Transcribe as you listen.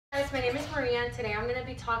Guys, my name is Maria, and today I'm going to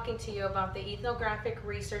be talking to you about the ethnographic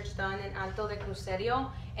research done in Alto de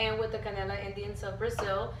Cruzeiro and with the Canela Indians of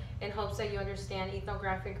Brazil, in hopes that you understand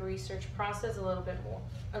ethnographic research process a little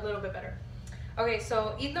bit better. Okay,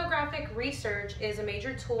 so ethnographic research is a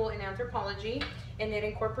major tool in anthropology, and it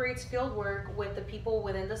incorporates field work with the people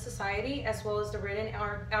within the society, as well as the written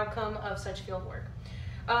outcome of such field work.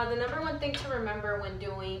 The number one thing to remember when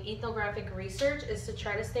doing ethnographic research is to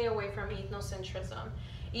try to stay away from ethnocentrism.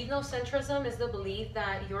 Ethnocentrism is the belief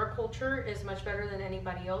that your culture is much better than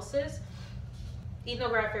anybody else's.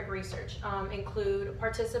 Ethnographic research include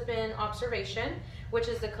participant observation, which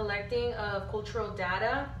is the collecting of cultural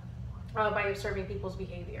data by observing people's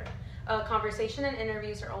behavior. Conversation and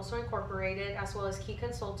interviews are also incorporated, as well as key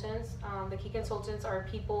consultants. The key consultants are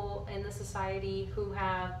people in the society who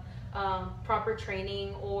have proper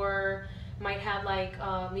training or might have like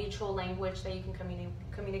mutual language that you can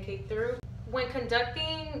communicate through. When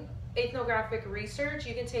conducting ethnographic research,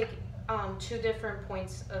 you can take two different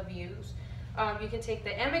points of views. You can take the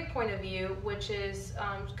emic point of view, which is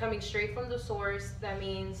coming straight from the source. That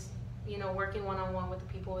means, you know, working one-on-one with the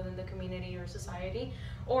people within the community or society,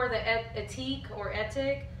 or the ethique or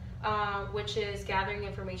ethic, which is gathering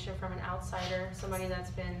information from an outsider, somebody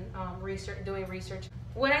that's been doing research.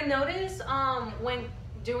 What I noticed when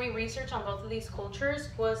doing research on both of these cultures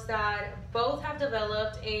was that both have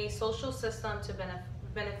developed a social system to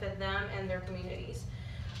benefit them and their communities.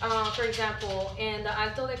 For example, in the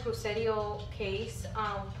Alto de Cruzeiro case,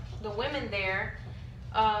 the women there,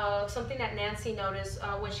 something that Nancy noticed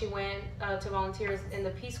when she went to volunteer in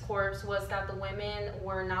the Peace Corps was that the women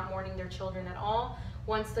were not mourning their children at all.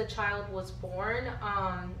 Once the child was born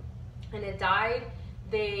and it died,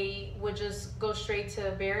 they would just go straight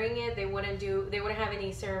to burying it. They wouldn't have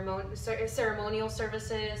any ceremonial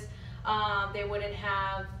services. They wouldn't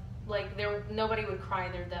have, nobody would cry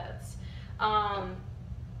their deaths. And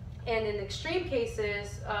in extreme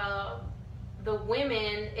cases, the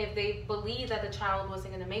women, if they believed that the child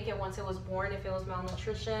wasn't going to make it once it was born, if it was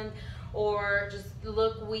malnutrition or just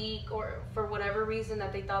look weak, or for whatever reason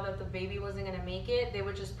that they thought that the baby wasn't going to make it, they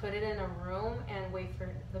would just put it in a room and wait for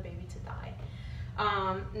the baby to die.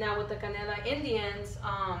 Now with the Canela Indians,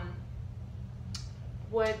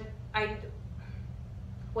 what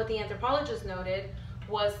the anthropologist noted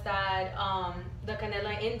was that the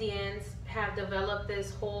Canela Indians have developed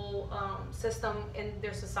this whole system in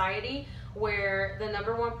their society where the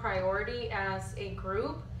number one priority as a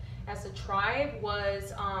group, as a tribe,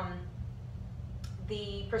 was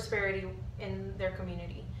the prosperity in their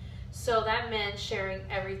community. So that meant sharing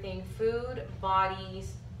everything: food,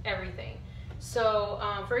 bodies, everything. So,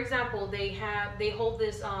 for example, they hold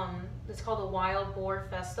this, it's called the Wild Boar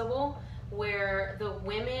Festival, where the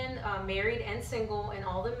women, married and single, and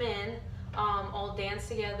all the men all dance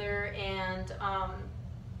together, and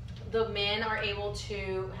the men are able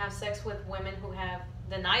to have sex with women who have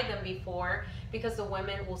denied them before, because the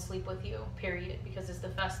women will sleep with you, period, because it's the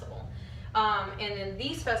festival. And in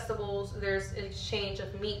these festivals, there's an exchange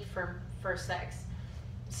of meat for sex.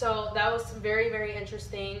 So that was very, very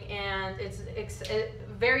interesting, and it's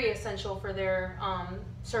very essential for their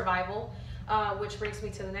survival, which brings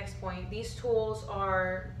me to the next point. These tools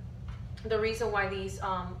are the reason why these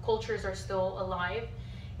cultures are still alive.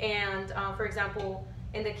 And for example,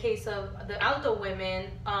 in the case of the Alto women,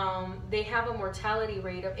 they have a mortality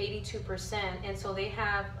rate of 82%, and so they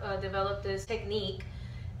have developed this technique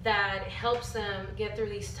that helps them get through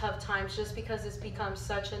these tough times, just because it's become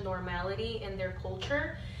such a normality in their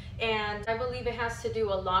culture. And I believe it has to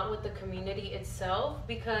do a lot with the community itself,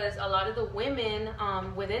 because a lot of the women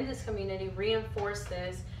within this community reinforce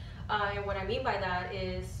this. And what I mean by that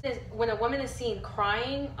is when a woman is seen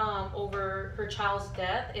crying over her child's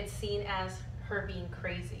death, it's seen as her being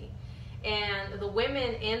crazy. And the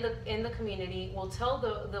women in the community will tell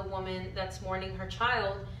the woman that's mourning her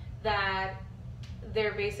child that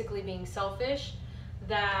they're basically being selfish,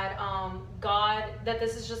 that that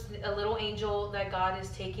this is just a little angel that God is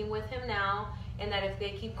taking with him now, and that if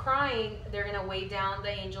they keep crying, they're going to weigh down the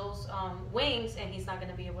angel's wings, and he's not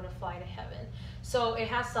going to be able to fly to heaven. So it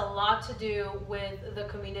has a lot to do with the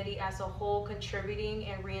community as a whole contributing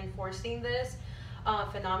and reinforcing this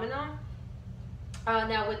phenomenon.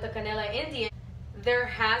 Now with the Canela Indian, there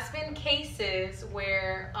has been cases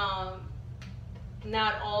where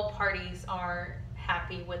not all parties are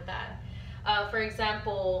happy with that. For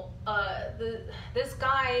example, this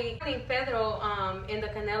guy named Pedro in the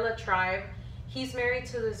Canela tribe, he's married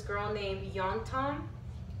to this girl named Yontam,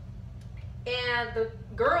 and the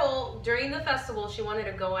girl, during the festival, she wanted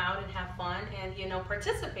to go out and have fun and, you know,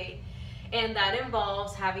 participate. And that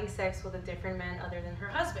involves having sex with a different man other than her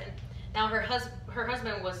husband. Now her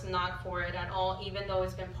husband was not for it at all, even though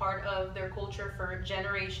it's been part of their culture for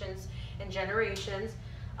generations and generations.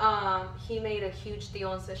 He made a huge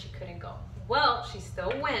deal and said she couldn't go. Well, she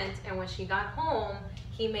still went, and when she got home,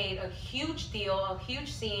 he made a huge deal, a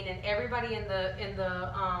huge scene, and everybody in the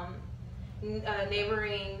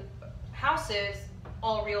neighboring houses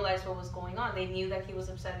all realized what was going on. They knew that he was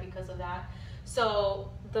upset because of that.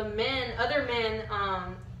 So the other men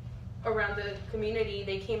around the community,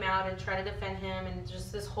 they came out and tried to defend him, and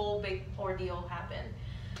just this whole big ordeal happened.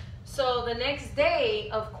 So the next day,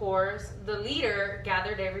 of course, the leader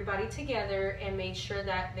gathered everybody together and made sure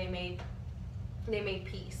that they made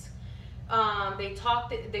peace. They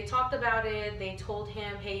talked about it. They told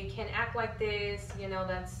him, hey, you can't act like this. You know,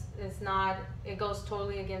 it goes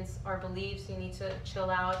totally against our beliefs. You need to chill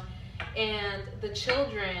out. And the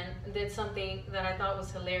children did something that I thought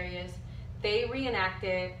was hilarious. They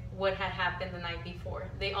reenacted what had happened the night before.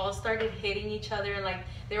 They all started hitting each other, like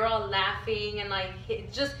they were all laughing and like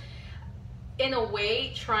just in a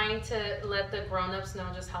way trying to let the grown-ups know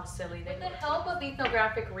just how silly they were. With the help of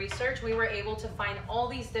ethnographic research, we were able to find all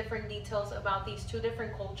these different details about these two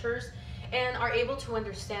different cultures and are able to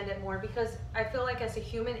understand it more, because I feel like as a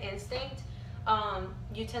human instinct,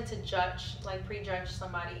 you tend to judge, like prejudge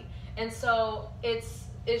somebody. And so it's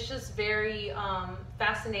just very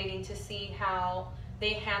fascinating to see how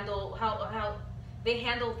they handle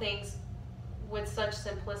things with such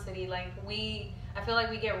simplicity. Like I feel like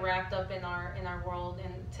we get wrapped up in our world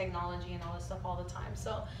and technology and all this stuff all the time.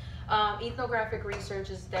 So ethnographic research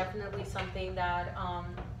is definitely something that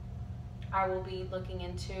I will be looking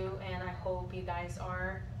into, and I hope you guys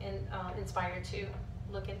are inspired to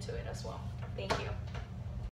look into it as well. Thank you.